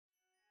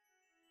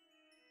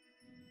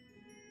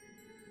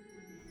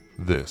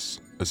This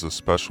is a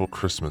special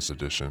Christmas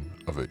edition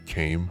of It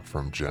Came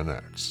from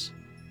GenX.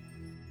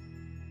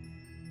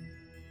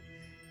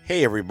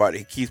 Hey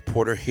everybody, Keith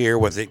Porter here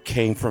with It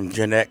Came from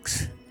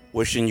GenX.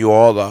 Wishing you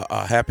all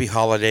a happy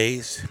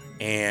holidays,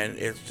 and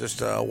it's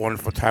just a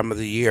wonderful time of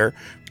the year.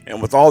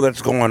 And with all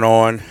that's going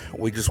on,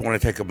 we just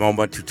want to take a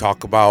moment to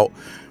talk about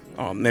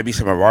maybe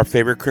some of our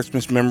favorite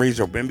Christmas memories,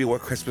 or maybe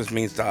what Christmas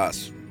means to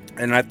us.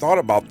 And I thought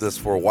about this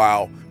for a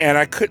while, and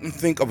I couldn't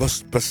think of a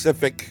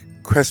specific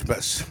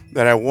Christmas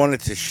that I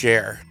wanted to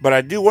share. But I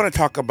do want to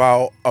talk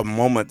about a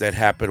moment that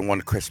happened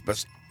one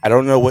Christmas. I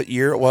don't know what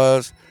year it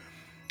was.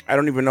 I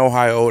don't even know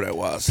how old I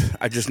was.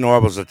 I just know I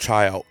was a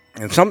child.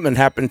 And something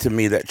happened to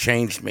me that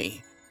changed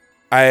me.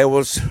 I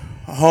was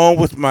home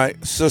with my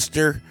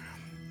sister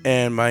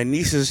and my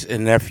nieces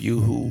and nephew,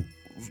 who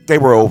they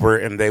were over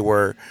and they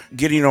were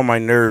getting on my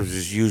nerves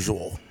as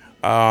usual.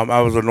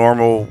 I was a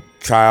normal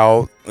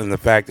child in the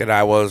fact that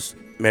I was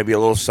maybe a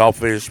little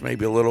selfish,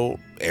 maybe a little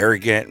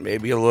arrogant,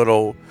 maybe a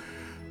little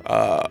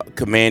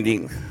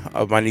commanding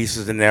of my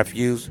nieces and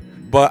nephews.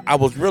 But I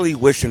was really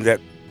wishing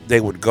that they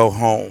would go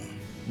home.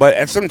 But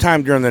at some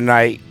time during the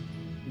night,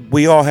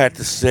 we all had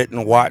to sit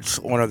and watch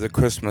one of the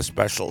Christmas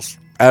specials.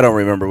 I don't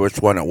remember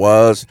which one it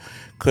was.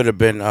 Could have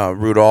been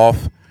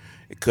Rudolph.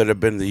 It could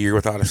have been The Year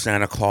Without a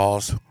Santa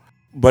Claus.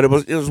 But it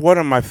was one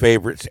of my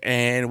favorites.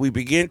 And we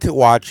began to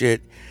watch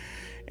it.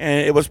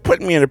 And it was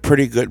putting me in a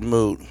pretty good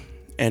mood.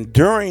 And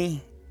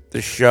during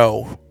the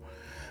show,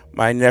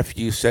 my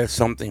nephew said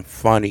something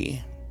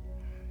funny.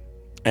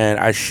 And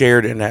I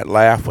shared in that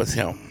laugh with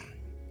him.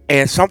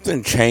 And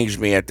something changed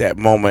me at that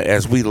moment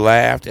as we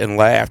laughed and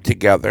laughed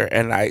together.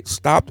 And I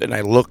stopped and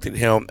I looked at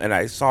him and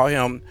I saw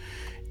him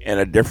in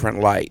a different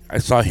light. I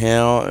saw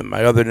him and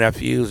my other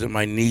nephews and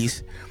my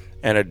niece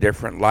in a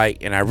different light.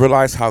 And I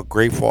realized how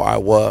grateful I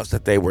was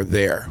that they were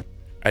there.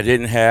 I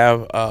didn't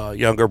have a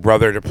younger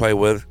brother to play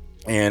with.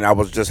 And I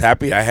was just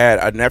happy I had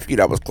a nephew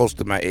that was close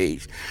to my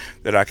age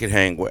that I could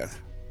hang with.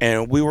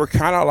 And we were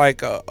kind of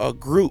like a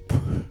group.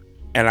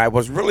 And I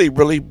was really,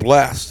 really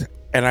blessed.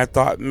 And I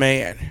thought,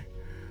 man,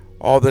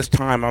 all this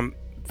time I'm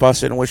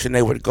fussing, wishing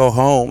they would go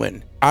home.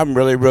 And I'm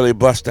really, really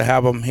blessed to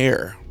have them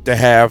here, to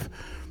have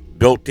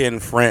built-in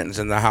friends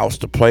in the house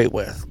to play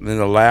with and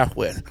to laugh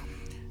with.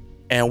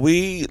 And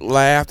we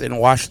laughed and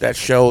watched that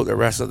show the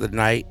rest of the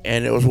night.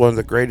 And it was one of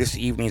the greatest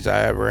evenings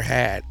I ever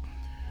had.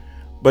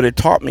 But it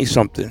taught me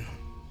something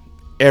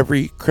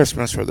every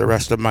Christmas for the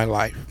rest of my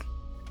life.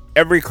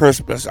 Every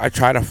Christmas, I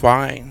try to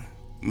find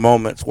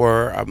moments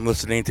where I'm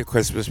listening to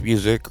Christmas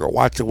music or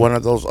watching one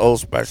of those old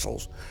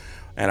specials.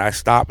 And I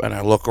stop and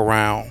I look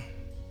around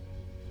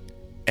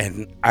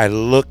and I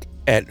look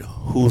at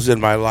who's in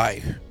my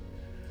life.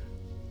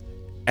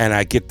 And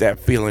I get that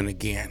feeling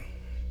again.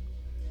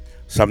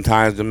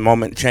 Sometimes the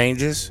moment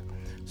changes.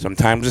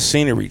 Sometimes the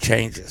scenery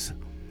changes.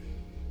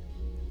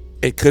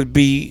 It could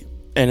be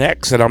an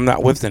ex that I'm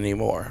not with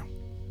anymore.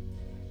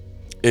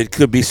 It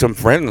could be some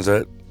friends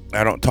that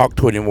I don't talk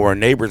to anymore,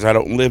 neighbors I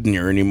don't live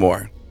near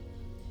anymore.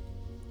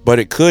 But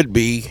it could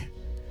be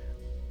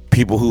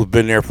people who've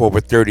been there for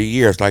over 30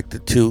 years, like the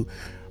two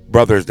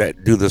brothers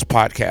that do this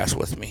podcast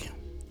with me.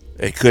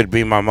 It could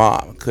be my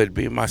mom, it could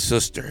be my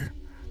sister.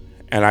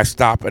 And I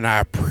stop and I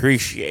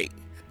appreciate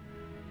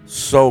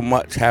so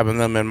much having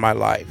them in my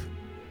life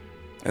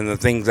and the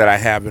things that I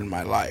have in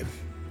my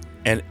life.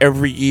 And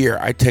every year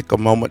I take a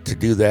moment to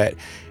do that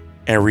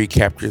and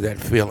recapture that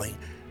feeling.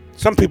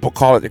 Some people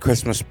call it the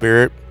Christmas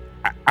spirit.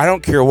 I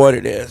don't care what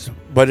it is,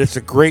 but it's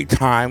a great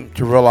time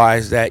to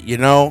realize that,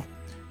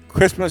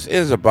 Christmas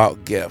is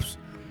about gifts.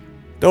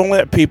 Don't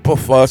let people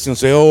fuss and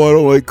say, oh, I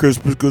don't like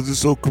Christmas because it's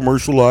so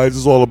commercialized.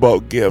 It's all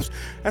about gifts.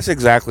 That's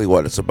exactly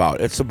what it's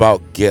about. It's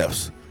about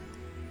gifts.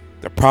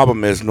 The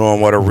problem is knowing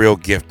what a real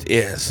gift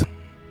is.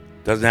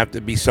 Doesn't have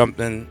to be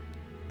something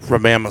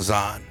from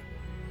Amazon.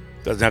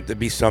 Doesn't have to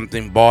be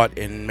something bought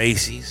in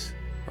Macy's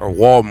or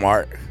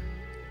Walmart.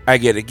 I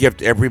get a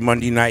gift every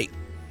Monday night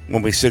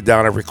when we sit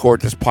down and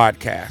record this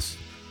podcast.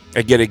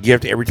 I get a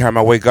gift every time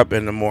I wake up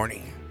in the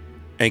morning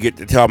and get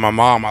to tell my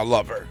mom I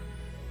love her.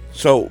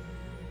 So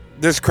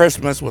this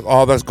Christmas, with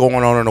all that's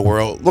going on in the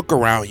world, look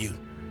around you.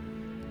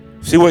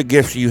 See what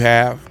gifts you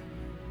have.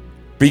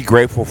 Be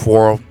grateful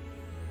for them.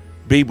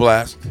 Be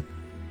blessed.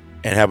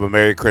 And have a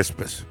Merry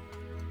Christmas.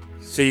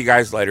 See you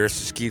guys later.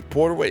 This is Keith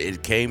Porter with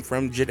It Came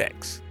from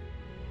GenX.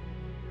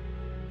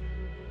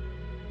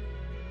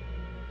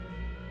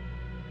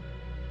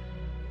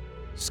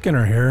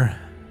 Skinner here,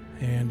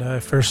 and I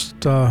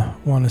first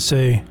want to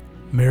say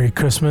Merry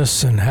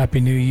Christmas and Happy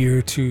New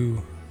Year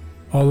to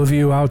all of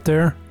you out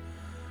there.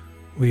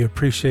 We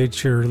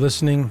appreciate your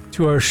listening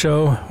to our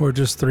show. We're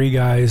just three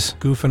guys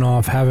goofing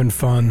off, having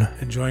fun,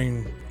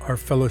 enjoying our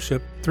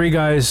fellowship. Three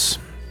guys,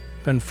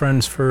 been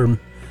friends for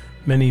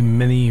many,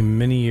 many,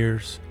 many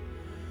years,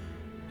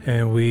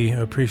 and we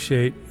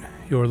appreciate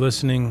your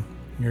listening,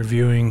 your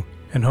viewing,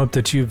 and hope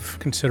that you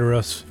consider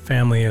us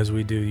family as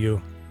we do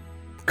you.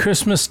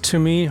 Christmas to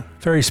me,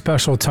 very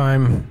special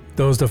time.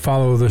 Those that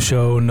follow the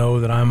show know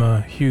that I'm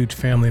a huge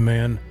family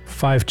man.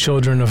 5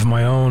 children of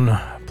my own,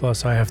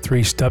 Plus, I have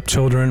 3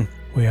 stepchildren.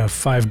 We have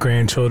 5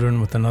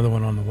 grandchildren with another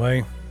one on the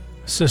way.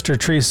 Sister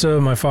Teresa,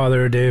 my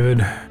father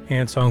David,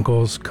 aunts,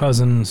 uncles,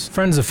 cousins,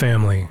 friends of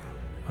family.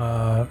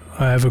 I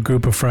have a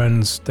group of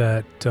friends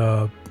that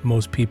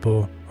most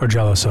people are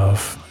jealous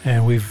of,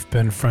 and we've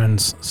been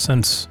friends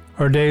since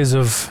our days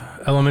of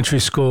elementary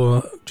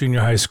school,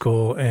 junior high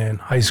school, and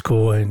high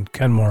school in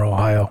Kenmore,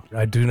 Ohio.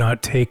 I do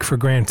not take for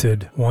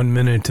granted 1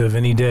 minute of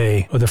any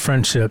day of the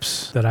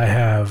friendships that I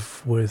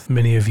have with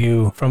many of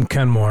you from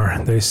Kenmore.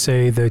 They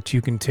say that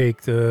you can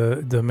take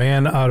the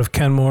man out of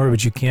Kenmore,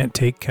 but you can't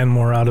take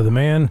Kenmore out of the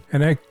man,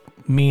 and that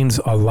means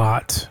a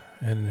lot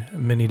in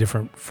many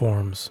different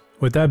forms.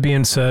 With that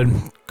being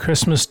said,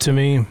 Christmas to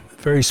me,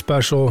 very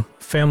special.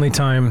 Family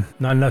time,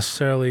 not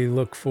necessarily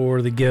look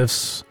for the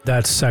gifts.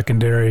 That's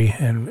secondary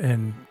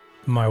in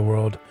my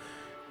world.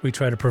 We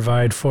try to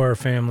provide for our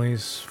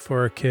families,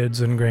 for our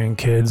kids and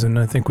grandkids, and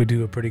I think we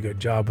do a pretty good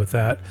job with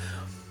that.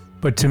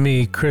 But to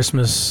me,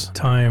 Christmas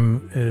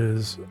time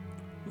is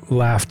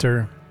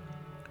laughter,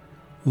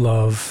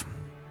 love,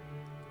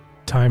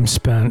 time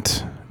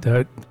spent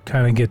that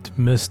kind of gets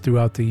missed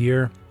throughout the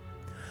year.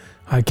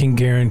 I can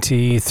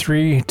guarantee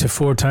 3 to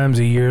 4 times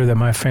a year that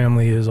my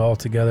family is all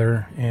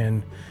together,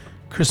 and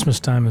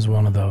Christmas time is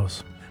one of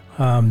those.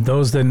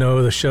 Those that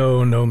know the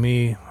show know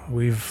me.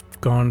 We've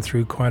gone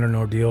through quite an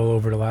ordeal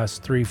over the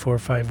last 3, 4,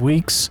 5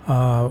 weeks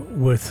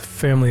with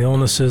family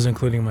illnesses,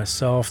 including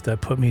myself, that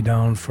put me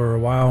down for a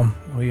while.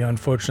 We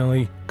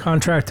unfortunately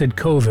contracted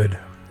COVID,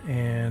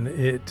 and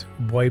it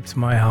wiped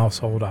my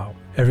household out.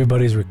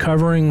 Everybody's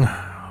recovering.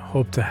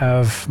 Hope to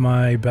have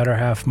my better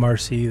half,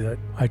 Marcy, that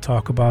I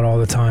talk about all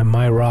the time,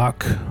 my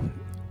rock,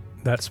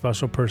 that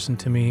special person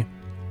to me,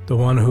 the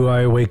one who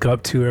I wake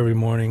up to every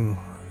morning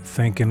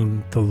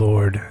thanking the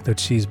Lord that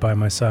she's by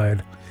my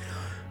side.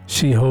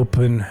 She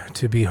hoping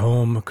to be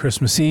home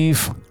Christmas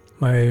Eve.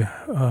 My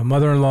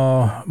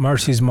mother-in-law,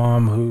 Marcy's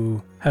mom,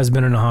 who has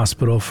been in the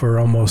hospital for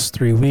almost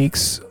 3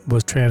 weeks,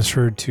 was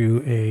transferred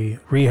to a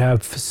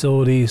rehab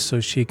facility so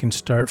she can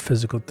start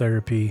physical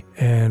therapy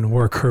and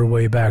work her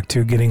way back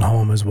to getting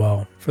home as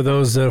well. For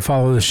those that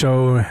follow the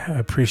show, I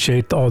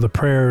appreciate all the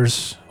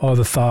prayers, all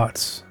the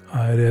thoughts.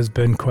 It has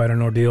been quite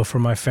an ordeal for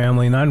my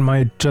family, not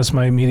just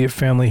my immediate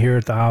family here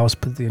at the house,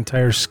 but the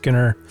entire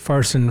Skinner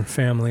Farson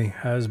family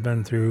has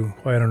been through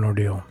quite an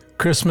ordeal.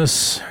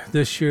 Christmas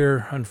this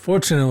year,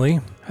 unfortunately,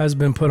 has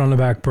been put on the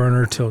back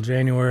burner till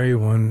January,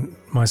 when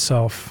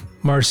myself,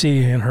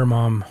 Marcy, and her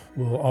mom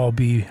will all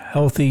be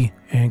healthy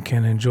and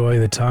can enjoy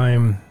the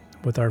time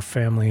with our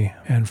family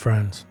and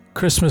friends.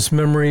 Christmas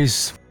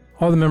memories,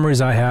 all the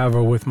memories I have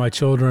are with my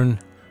children,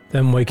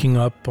 them waking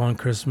up on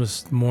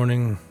Christmas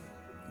morning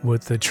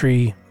with the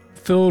tree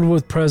filled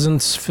with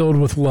presents, filled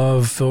with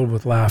love, filled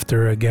with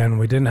laughter. Again,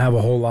 we didn't have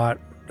a whole lot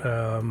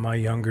my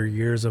younger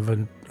years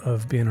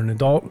of being an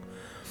adult.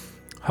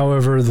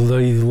 However,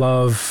 the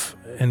love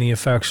and the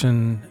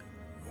affection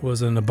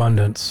was in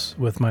abundance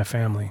with my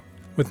family,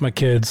 with my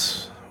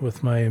kids,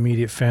 with my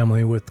immediate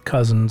family, with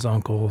cousins,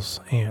 uncles,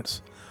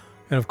 aunts,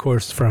 and of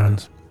course,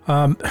 friends.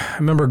 I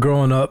remember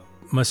growing up,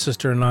 my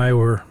sister and I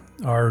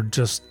are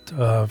just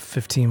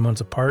 15 months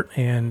apart,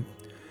 and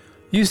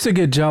used to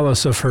get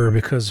jealous of her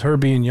because her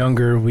being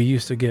younger, we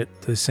used to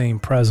get the same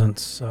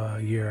presents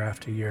year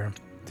after year.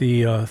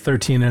 The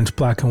 13-inch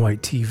black and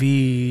white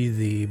TV,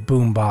 the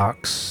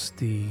boombox,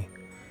 the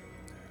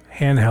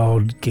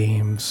handheld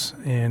games.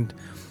 And,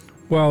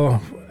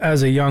 well,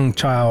 as a young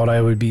child, I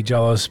would be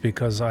jealous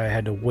because I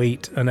had to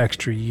wait an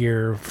extra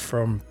year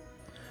from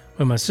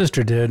when my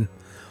sister did.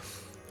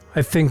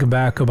 I think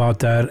back about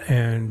that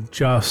and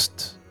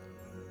just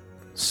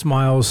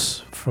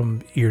smiles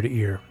from ear to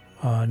ear.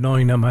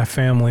 Knowing that my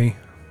family,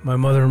 my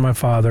mother and my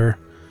father,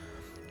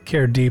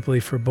 cared deeply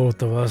for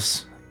both of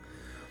us,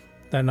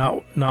 that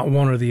not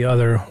one or the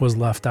other was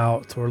left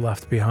out or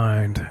left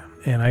behind.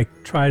 And I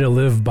try to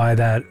live by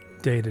that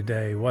day to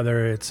day,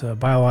 whether it's a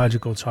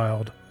biological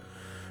child,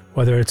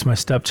 whether it's my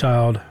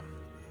stepchild,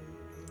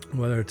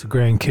 whether it's a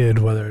grandkid,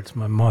 whether it's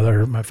my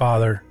mother, my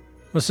father,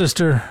 my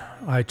sister.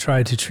 I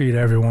try to treat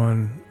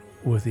everyone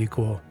with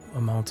equal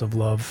amounts of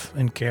love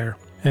and care.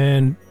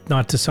 And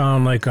not to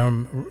sound like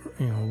I'm,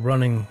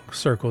 running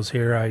circles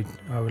here,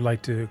 I would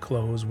like to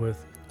close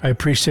with, I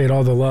appreciate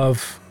all the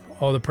love,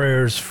 all the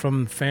prayers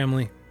from the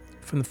family,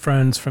 from the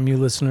friends, from you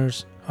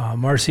listeners.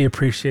 Marcy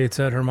appreciates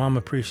it, her mom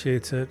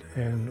appreciates it,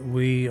 and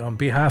we, on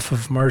behalf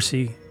of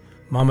Marcy,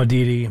 Mama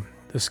Dee Dee,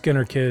 the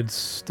Skinner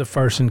kids, the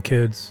Farson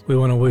kids, we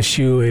want to wish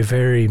you a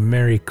very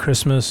Merry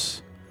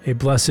Christmas, a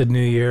blessed New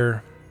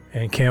Year,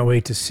 and can't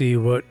wait to see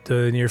what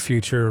the near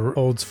future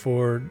holds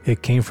for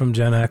It Came from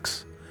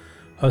GenX.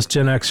 Us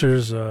Gen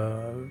Xers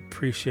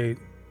appreciate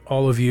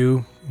all of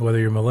you, whether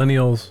you're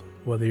millennials,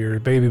 whether you're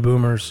baby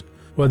boomers,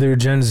 whether you're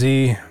Gen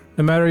Z,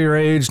 no matter your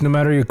age, no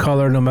matter your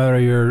color, no matter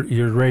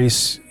your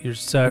race, your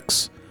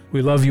sex.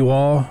 We love you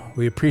all,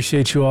 we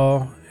appreciate you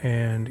all,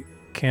 and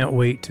can't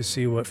wait to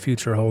see what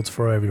future holds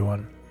for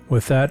everyone.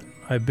 With that,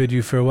 I bid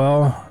you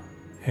farewell,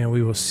 and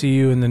we will see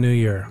you in the new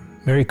year.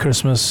 Merry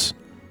Christmas,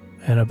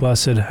 and a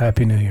blessed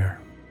Happy New Year.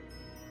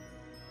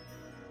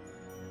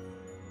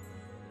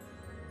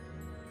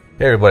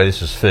 Hey everybody,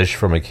 this is Fish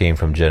from It Came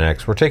from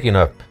GenX. We're taking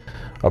a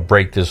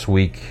break this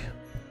week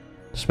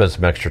to spend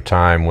some extra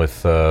time with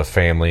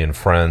family and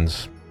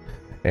friends,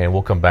 and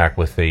we'll come back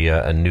with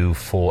a new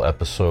full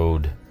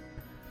episode.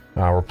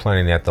 We're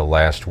planning that the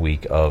last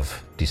week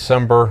of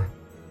December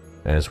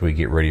as we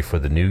get ready for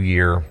the new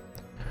year.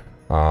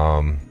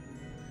 But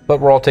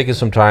we're all taking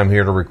some time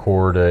here to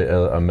record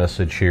a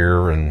message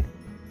here and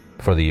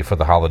for the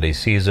holiday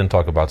season,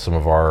 talk about some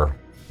of our,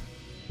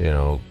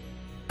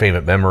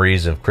 favorite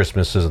memories of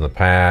Christmases in the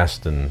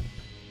past and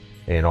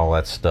all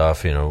that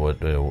stuff. What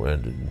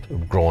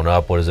growing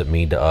up, what does it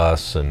mean to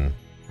us, and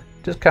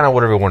just kind of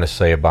whatever we want to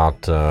say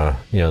about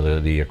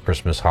the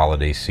Christmas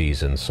holiday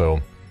season.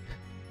 So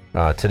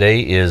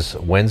today is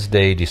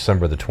Wednesday,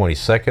 December the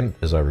 22nd,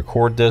 as I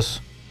record this.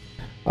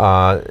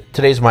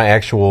 Today's my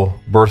actual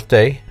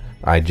birthday.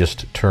 I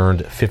just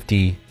turned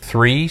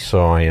 53,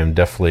 so I am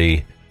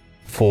definitely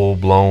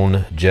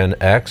full-blown Gen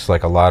X,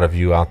 like a lot of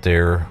you out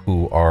there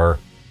who are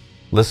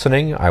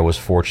listening. I was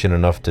fortunate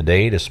enough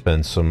today to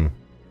spend some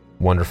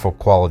wonderful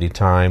quality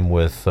time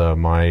with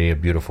my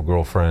beautiful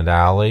girlfriend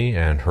Allie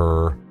and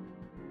her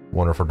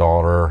wonderful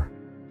daughter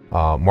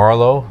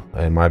Marlo,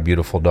 and my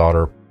beautiful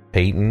daughter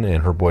Peyton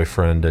and her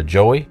boyfriend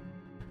Joey.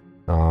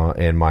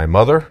 And my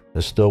mother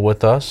is still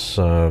with us,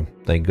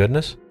 thank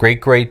goodness.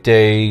 Great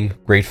day,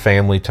 great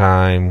family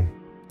time.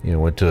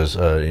 Went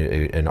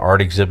to an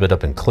art exhibit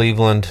up in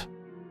Cleveland,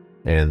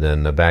 and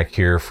then back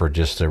here for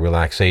just a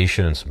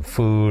relaxation and some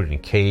food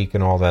and cake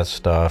and all that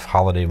stuff.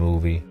 Holiday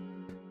movie.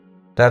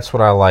 That's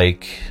what I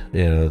like.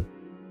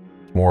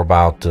 More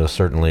about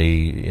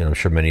certainly. I'm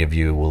sure many of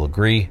you will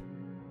agree.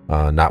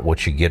 Not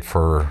what you get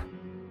for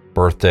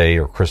birthday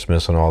or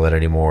Christmas and all that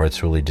anymore.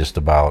 It's really just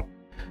about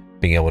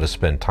being able to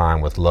spend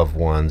time with loved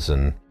ones.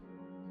 And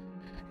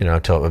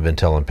I've been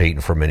telling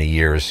Peyton for many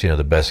years,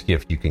 the best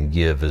gift you can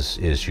give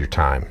is your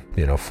time.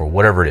 For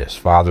whatever it is,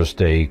 Father's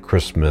Day,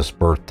 Christmas,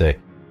 birthday.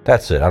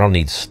 That's it. I don't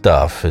need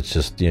stuff. It's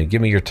just, give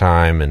me your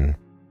time, and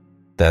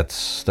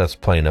that's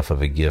plenty enough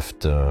of a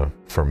gift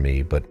for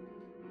me. But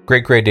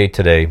great day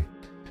today.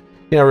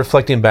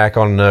 Reflecting back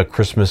on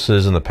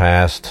Christmases in the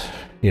past,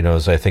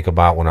 as I think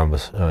about when I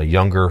was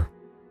younger,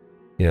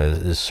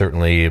 is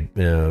certainly,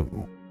 the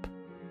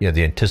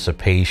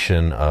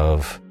anticipation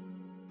of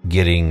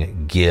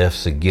getting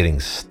gifts and getting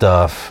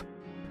stuff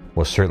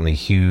was certainly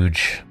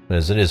huge,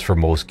 as it is for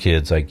most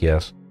kids, I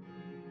guess.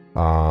 A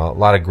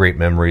lot of great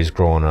memories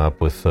growing up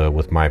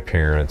with my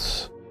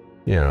parents,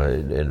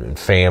 and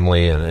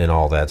family and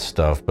all that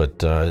stuff.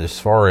 But as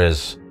far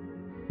as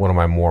one of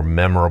my more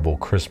memorable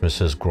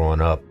Christmases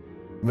growing up,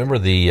 remember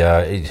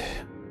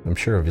I'm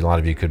sure a lot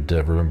of you could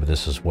remember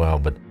this as well,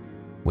 but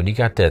when you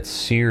got that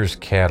Sears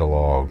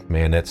catalog,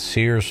 man, that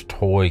Sears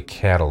toy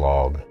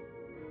catalog,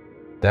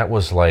 that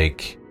was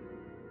like,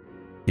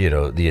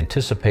 the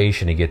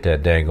anticipation to get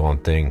that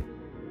daggone thing,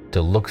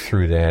 to look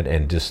through that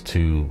and just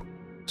to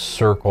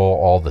circle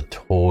all the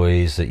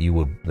toys that you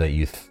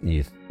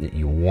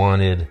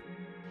wanted,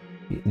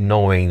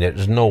 knowing that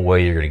there's no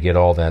way you're going to get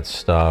all that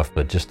stuff,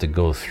 but just to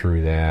go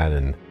through that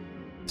and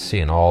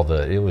seeing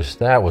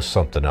that was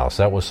something else.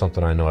 That was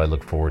something I know I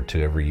look forward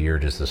to every year,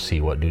 just to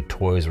see what new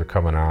toys were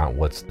coming out,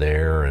 what's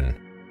there, and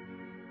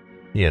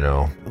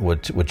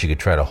what you could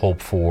try to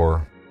hope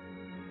for.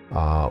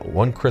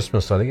 One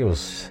Christmas, I think it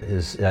was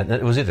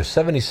either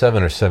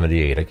 77 or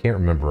 78. I can't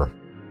remember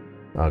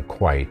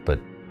quite, but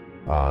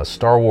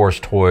Star Wars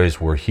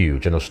toys were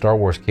huge. I know Star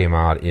Wars came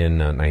out in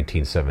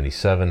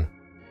 1977,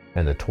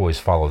 and the toys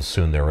followed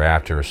soon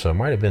thereafter, so it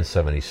might have been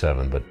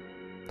 77, but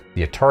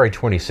the Atari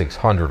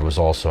 2600 was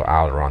also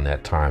out around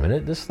that time,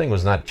 and this thing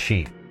was not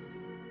cheap,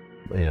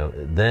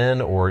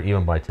 then or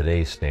even by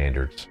today's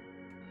standards.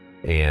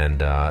 And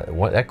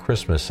that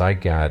Christmas,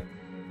 my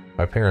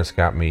parents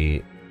got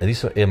me, at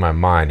least in my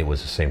mind, it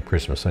was the same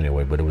Christmas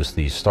anyway, but it was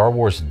the Star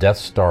Wars Death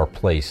Star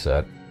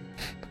playset,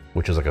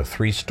 which is like a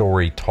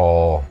 3-story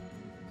tall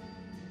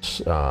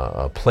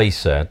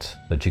playset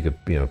that you could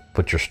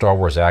put your Star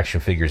Wars action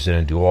figures in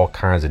and do all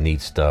kinds of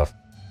neat stuff.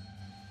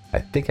 I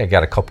think I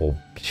got a couple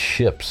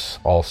ships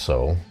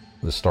also,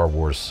 the Star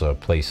Wars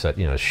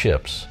playset,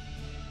 ships,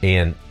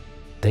 and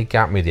they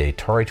got me the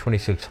Atari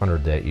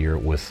 2600 that year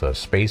with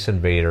Space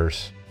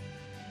Invaders,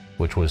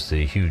 which was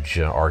the huge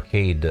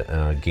arcade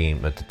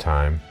game at the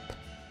time,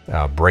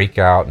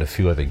 Breakout, and a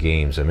few other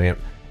games. And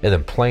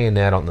then playing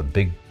that on the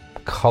big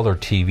color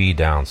TV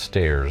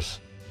downstairs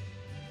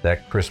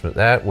that Christmas,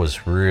 that was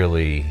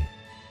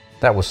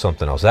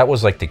something else. That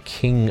was like the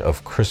king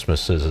of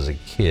Christmases as a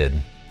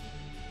kid.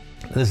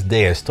 To this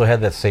day, I still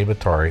had that same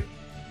Atari.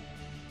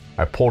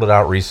 I pulled it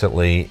out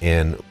recently,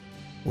 and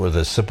with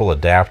a simple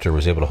adapter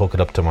was able to hook it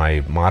up to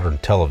my modern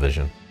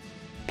television.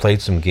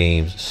 Played some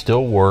games,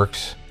 still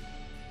works.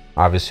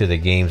 Obviously the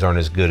games aren't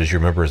as good as you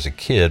remember as a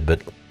kid,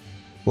 but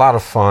a lot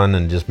of fun,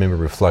 and just made me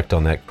reflect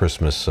on that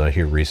Christmas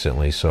here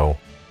recently. So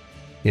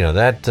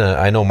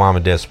I know Mom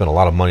and Dad spent a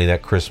lot of money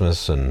that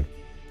Christmas and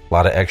a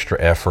lot of extra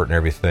effort and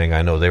everything.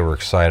 I know they were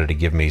excited to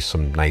give me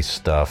some nice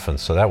stuff, and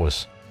so that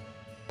was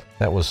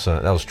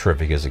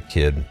terrific as a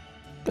kid.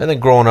 And then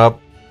growing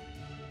up,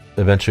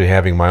 eventually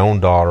having my own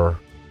daughter,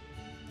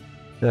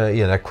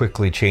 that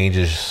quickly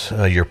changes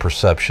your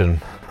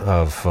perception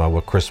of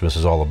what Christmas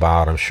is all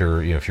about. I'm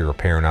sure if you're a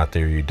parent out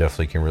there, you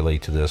definitely can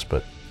relate to this.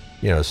 But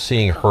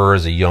seeing her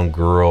as a young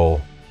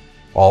girl,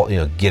 all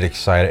get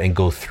excited and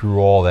go through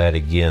all that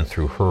again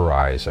through her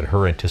eyes and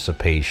her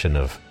anticipation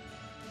of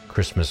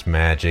Christmas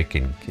magic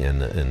and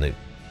the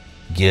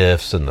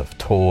gifts and the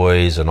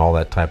toys and all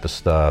that type of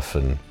stuff,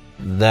 and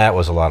that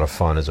was a lot of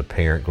fun as a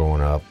parent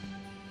growing up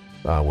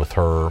with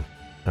her,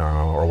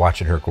 or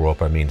watching her grow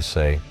up, I mean to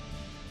say.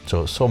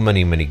 So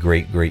many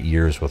great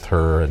years with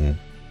her, and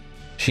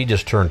she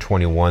just turned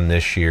 21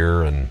 this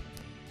year, and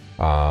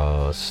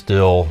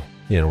still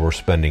we're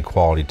spending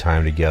quality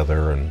time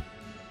together, and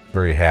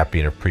very happy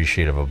and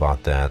appreciative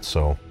about that.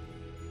 So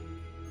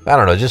I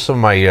don't know, just some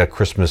of my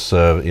Christmas,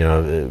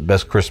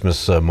 best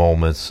Christmas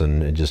moments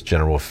and just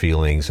general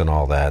feelings and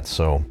all that.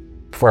 So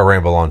before I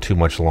ramble on too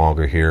much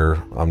longer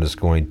here, I'm just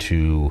going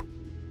to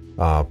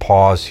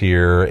pause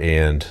here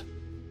and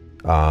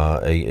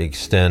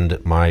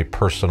extend my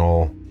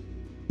personal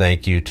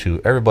thank you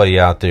to everybody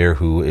out there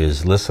who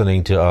is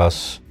listening to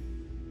us,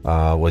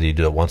 whether you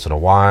do it once in a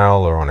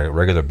while or on a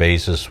regular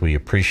basis. We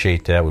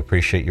appreciate that. We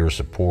appreciate your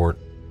support.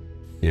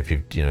 If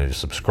you've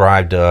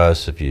subscribed to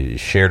us, if you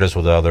shared us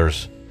with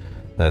others,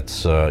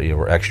 that's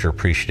we're extra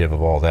appreciative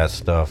of all that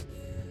stuff.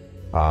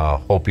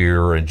 Hope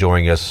you're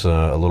enjoying us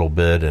a little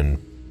bit, and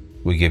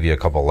we give you a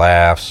couple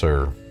laughs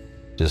or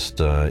just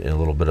a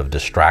little bit of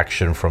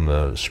distraction from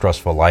the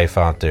stressful life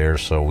out there.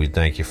 So we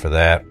thank you for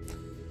that,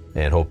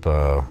 and hope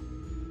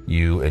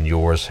you and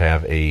yours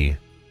have a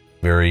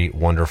very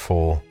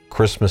wonderful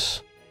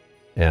Christmas.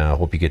 I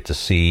hope you get to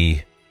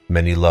see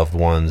many loved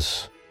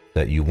ones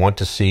that you want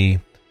to see.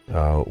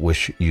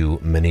 Wish you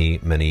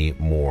many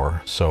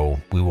more.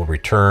 So we will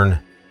return,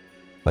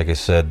 like I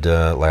said,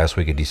 last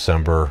week of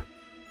December,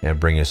 and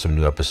bring you some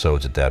new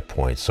episodes at that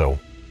point. So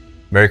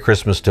Merry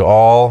Christmas to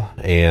all,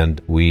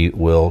 and we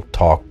will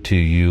talk to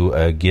you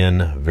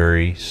again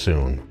very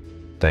soon.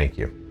 Thank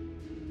you.